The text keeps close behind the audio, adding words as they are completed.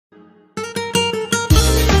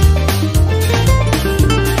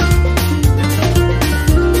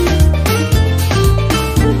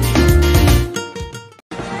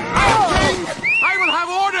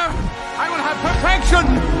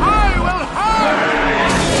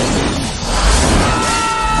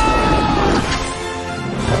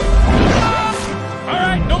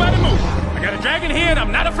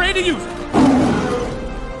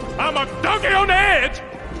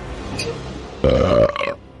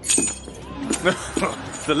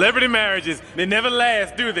Celebrity marriages, they never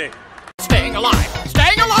last, do they? Staying alive!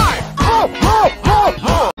 Staying alive! Oh!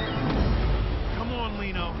 Come on,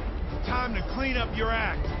 Lino. It's time to clean up your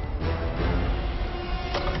act.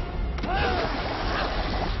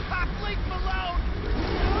 Leave him alone!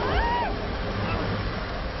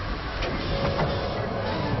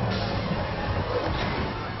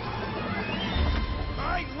 All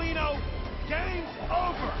right, Lino. Game's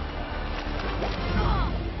over.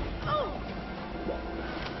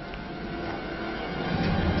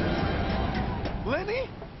 Lenny?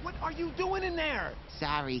 What are you doing in there?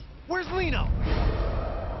 Sorry. Where's Lino?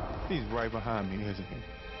 He's right behind me, isn't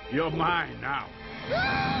he? You're mine now.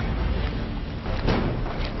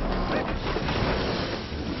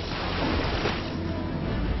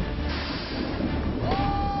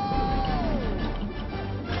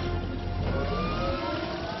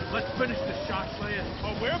 Let's finish the SHARKSLAYER.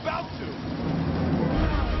 Oh, we're about to.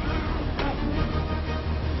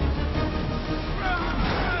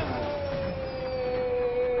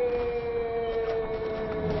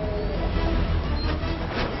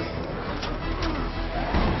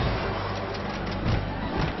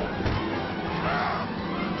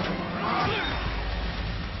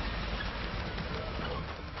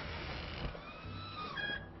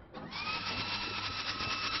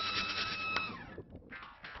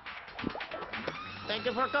 Thank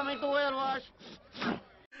you for coming to Whale-Wash.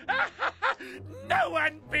 No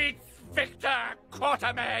one beats Victor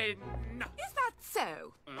Quartermaine! Is that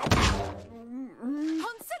so?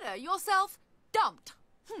 Consider yourself dumped.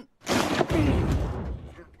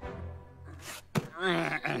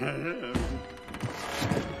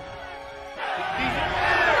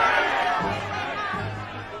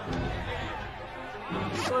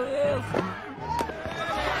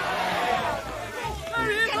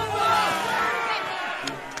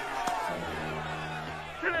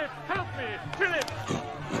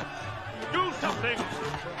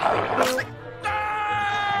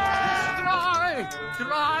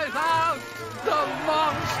 Drive out the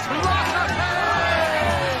monstrosity!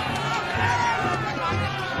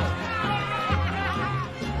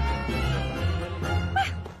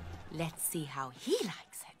 Let's see how he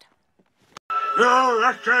likes it. You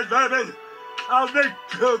extra baby! I'll make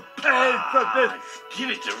you pay for this! Give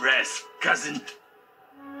it a rest, cousin.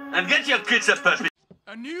 And get your kids a puppy.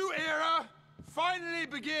 A new era finally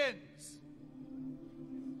begins.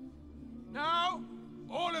 Now,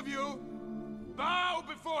 all of you, bow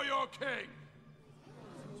before your king.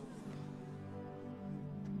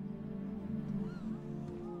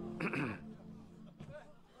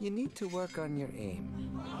 You need to work on your aim.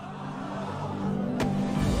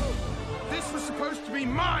 This was supposed to be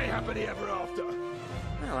my happily ever after.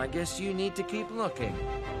 Well, I guess you need to keep looking.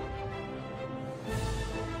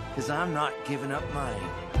 Because I'm not giving up mine.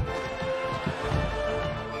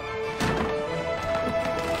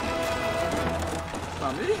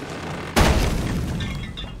 Mommy?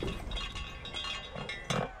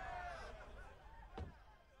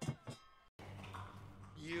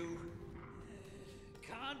 You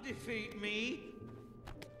can't defeat me.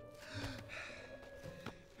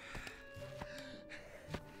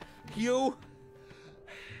 You're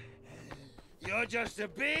just a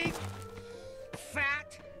big,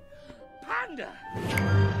 fat panda.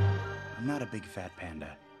 I'm not a big fat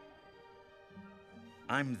panda.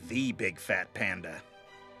 I'm the big fat panda.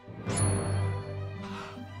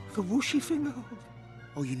 The whooshy finger hold.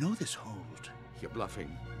 Oh, you know this hold. You're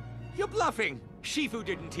bluffing. You're bluffing! Shifu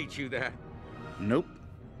didn't teach you that. Nope.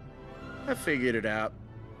 I figured it out.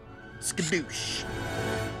 Skadoosh.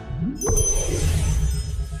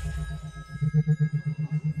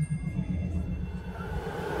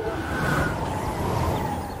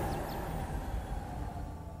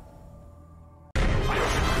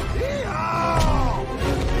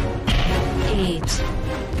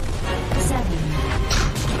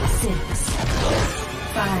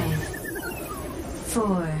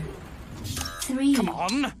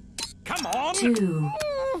 Come on! 2,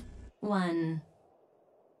 1.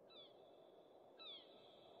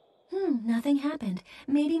 Nothing happened.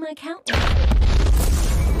 Maybe my count.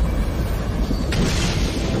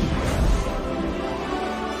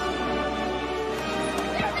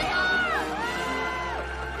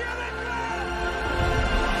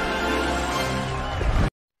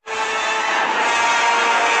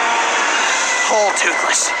 Whole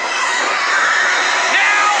toothless.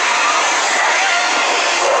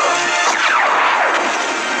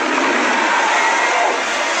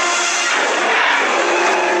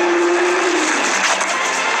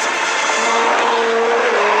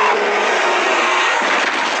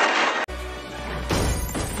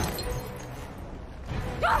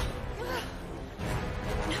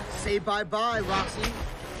 Say bye-bye, Roxy.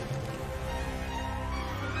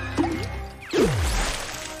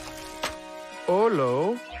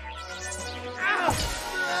 Hello.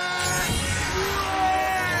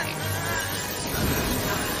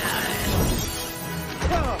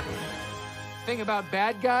 Thing about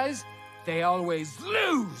bad guys, they always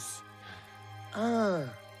lose.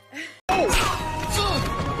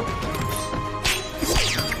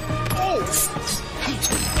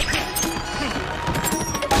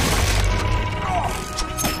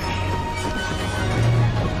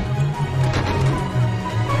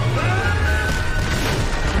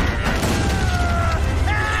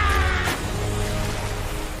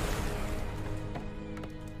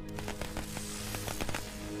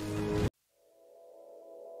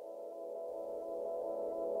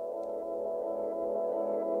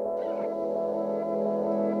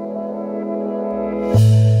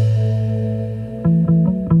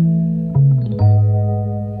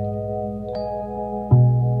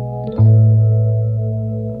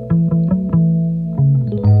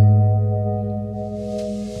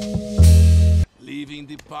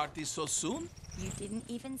 Party so soon? You didn't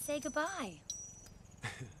even say goodbye.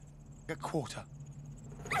 A quarter.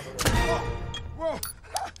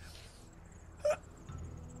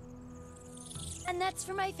 And that's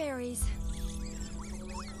for my fairies.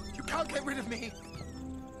 You can't get rid of me.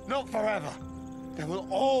 Not forever. There will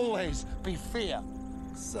always be fear.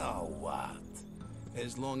 So what?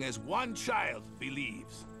 As long as one child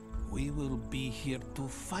believes, we will be here to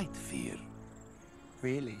fight fear.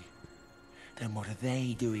 Really? Then what are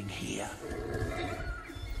they doing here?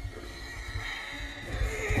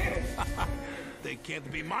 They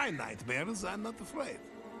can't be my nightmares, I'm not afraid.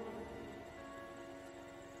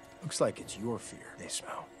 Looks like it's your fear they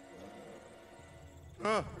smell.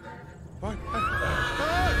 What?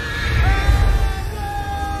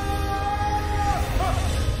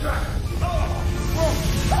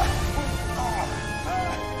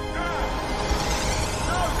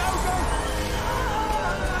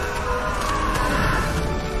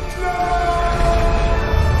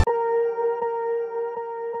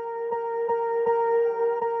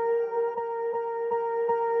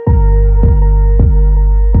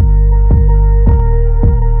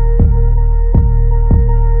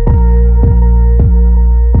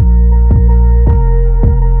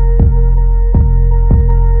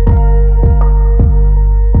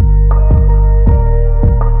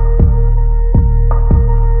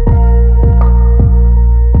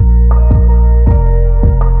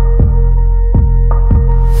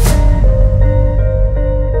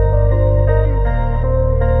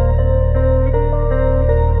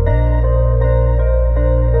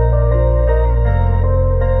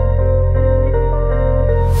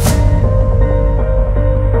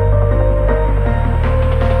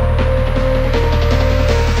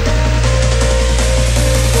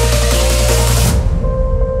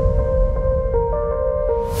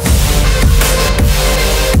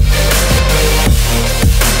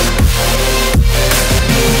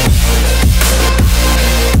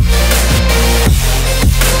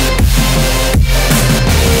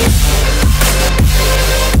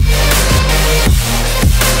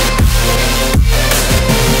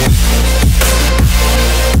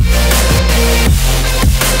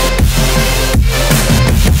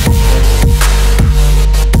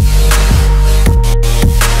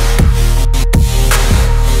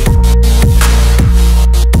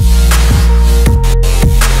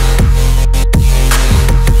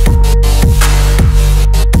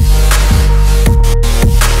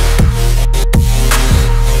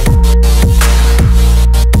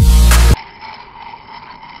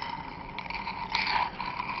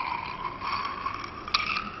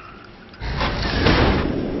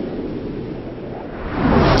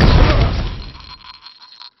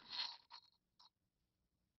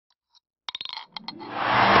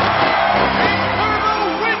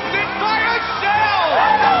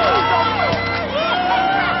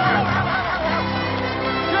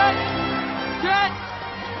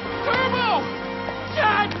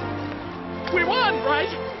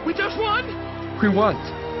 We won.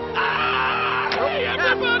 Hey,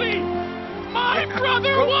 everybody! My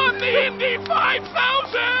brother won the Indy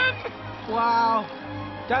 5000! Wow,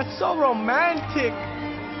 that's so romantic.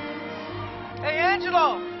 Hey,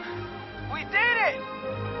 Angelo! We did it!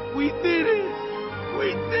 We did it!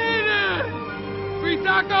 We did it! Free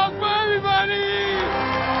tacos for everybody!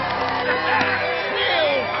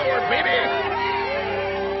 Power, baby!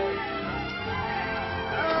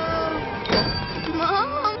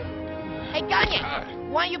 Mom! Hey, Gagne!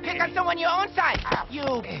 Why don't you pick on someone your own size?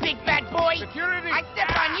 You big bad boy! Security! I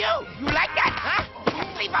stepped on you! You like that, huh?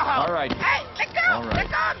 Sleep a hole! All right. Hey, let go! All right. Let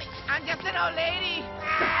go of me. I'm just an old lady.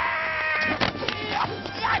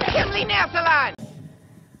 I'm a Hillary nail salon.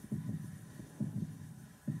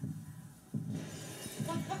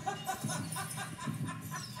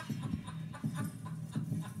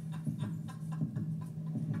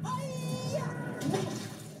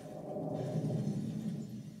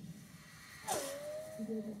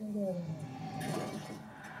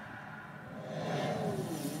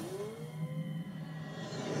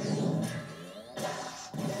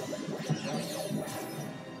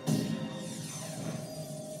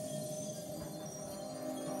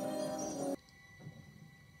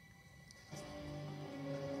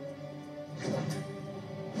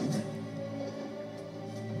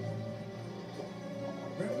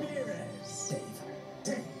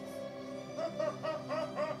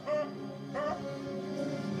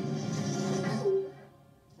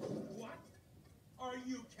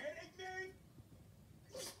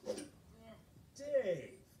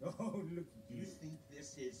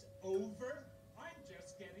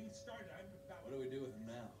 What do we do with him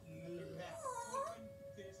now? Open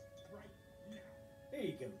this right now. Here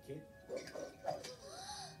you go, kid.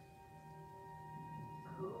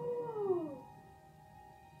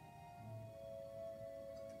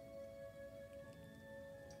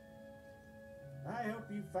 I hope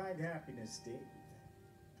you find happiness, Steve.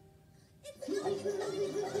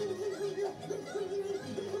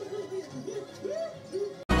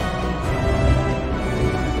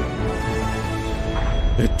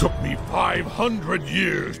 It took me 500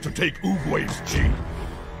 years to take Oogway's chi.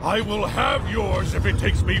 I will have yours if it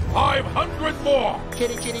takes me 500 more!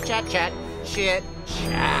 Chitty chitty chat chat. Shit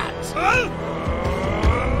chat.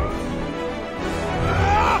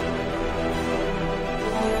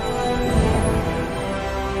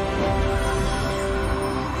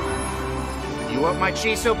 You want my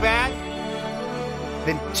chi so bad?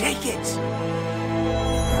 Then take it!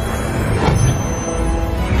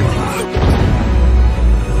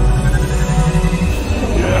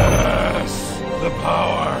 Yes! The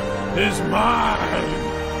power is mine!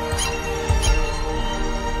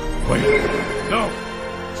 Wait, no!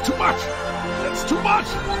 It's too much! It's too much!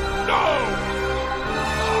 No!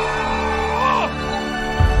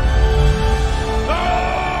 No!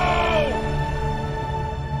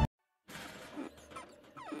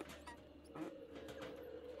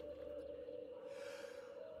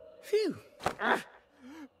 Phew.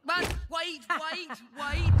 Man, wait!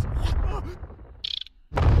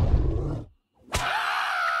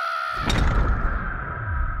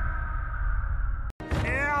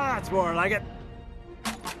 Yeah, that's more like it.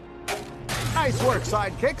 Nice work,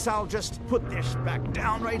 sidekicks. I'll just put this back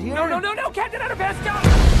down right here. No, Captain Underpants, stop!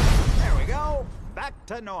 There we go. Back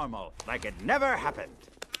to normal, like it never happened.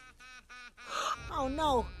 Oh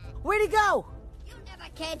no, where'd he go? You never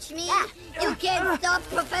catch me. You can't stop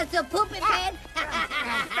Professor Poopin' Pants.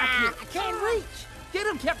 I can't reach. Get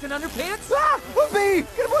him, Captain Underpants. Bee,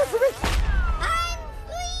 get away from me. I'm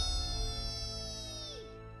free.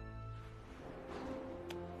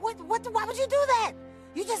 Why would you do that?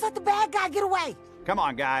 You just let the bad guy get away. Come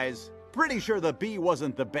on, guys. Pretty sure the bee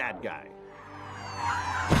wasn't the bad guy.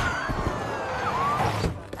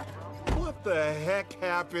 What the heck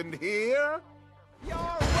happened here?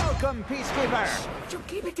 You're welcome, Peacekeeper. Joe,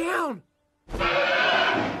 keep it down.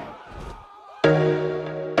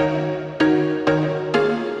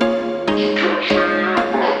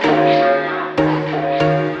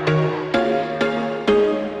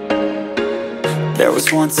 There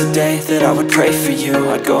was once a day that I would pray for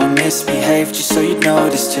you. I'd go and misbehave just so you'd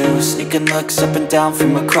notice too. Sneaking looks up and down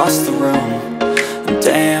from across the room. And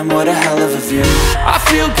damn, what a hell of a view. I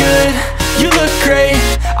feel good, you look great.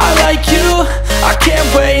 I like you, I can't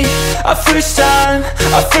wait. A first time,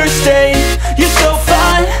 a first date. You're so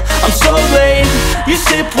fine, I'm so late. You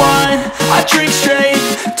sip wine, I drink straight.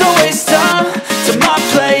 Don't waste time to my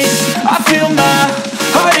place. I feel my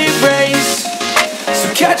heart erase. So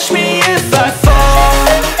catch me if I fall.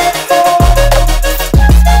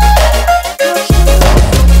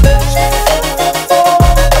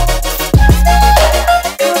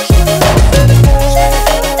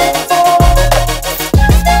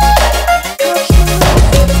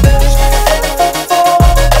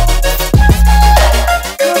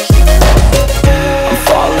 I'm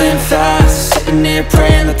falling fast, sitting here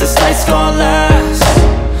praying that this night's gonna last.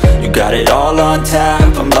 You got it all on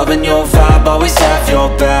tap, I'm loving your vibe, always have your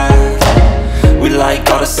back. We like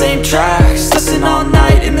all the same tracks, listen all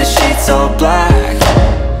night in the sheets all black.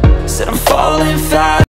 Said I'm falling fast.